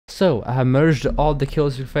So I have merged all the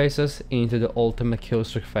Killstreak faces into the ultimate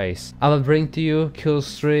Killstreak face. I will bring to you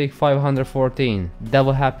Killstreak 514. That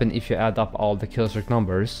will happen if you add up all the Killstreak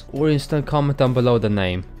numbers, or instant comment down below the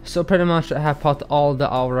name. So pretty much I have put all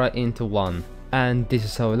the aura into one. And this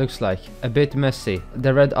is how it looks like. A bit messy.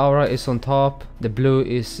 The red aura is on top, the blue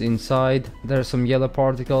is inside, there are some yellow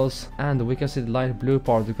particles, and we can see the light blue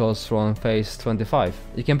particles from phase 25.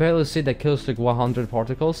 You can barely see the Killstreak 100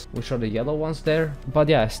 particles, which are the yellow ones there, but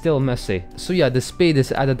yeah, still messy. So yeah, the speed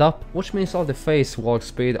is added up, which means all the phase walk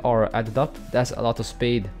speed are added up. That's a lot of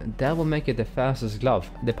speed. That will make it the fastest glove.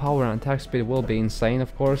 The power and attack speed will be insane,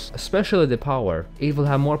 of course, especially the power. It will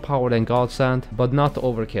have more power than Godsend, but not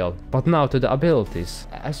overkill. But now to the abilities.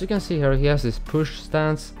 As you can see here, he has this push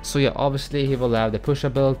stance, so yeah, obviously he will have the push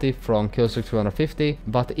ability from Killstreak 250,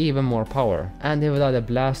 but even more power. And he will have the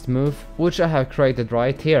blast move, which I have created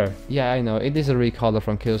right here. Yeah, I know, it is a recolor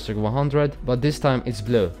from Killstreak 100, but this time it's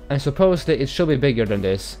blue. And supposedly it should be bigger than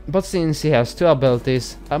this, but since he has two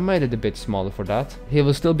abilities, I made it a bit smaller for that. He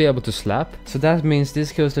will still be able to slap, so that means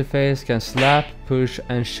this Killstreak face can slap, push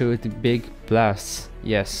and shoot big blasts.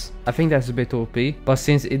 Yes, I think that's a bit OP, but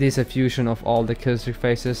since it is a fusion of all the Killstreak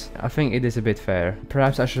faces, I think it is a bit fair.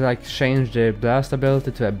 Perhaps I should like change the blast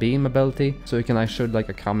ability to a beam ability, so you can like shoot like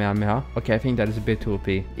a Kamehameha. Okay, I think that is a bit OP,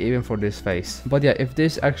 even for this face. But yeah, if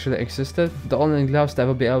this actually existed, the only gloves that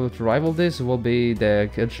will be able to rival this will be the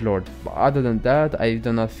Edgelord. But other than that, I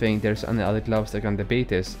do not think there's any other gloves that can beat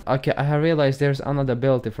this. Okay, I have realized there's another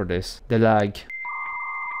ability for this, the lag.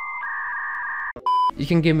 You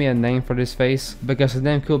can give me a name for this face, because the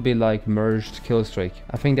name could be like merged Killstreak.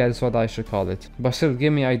 I think that is what I should call it. But still,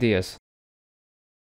 give me ideas.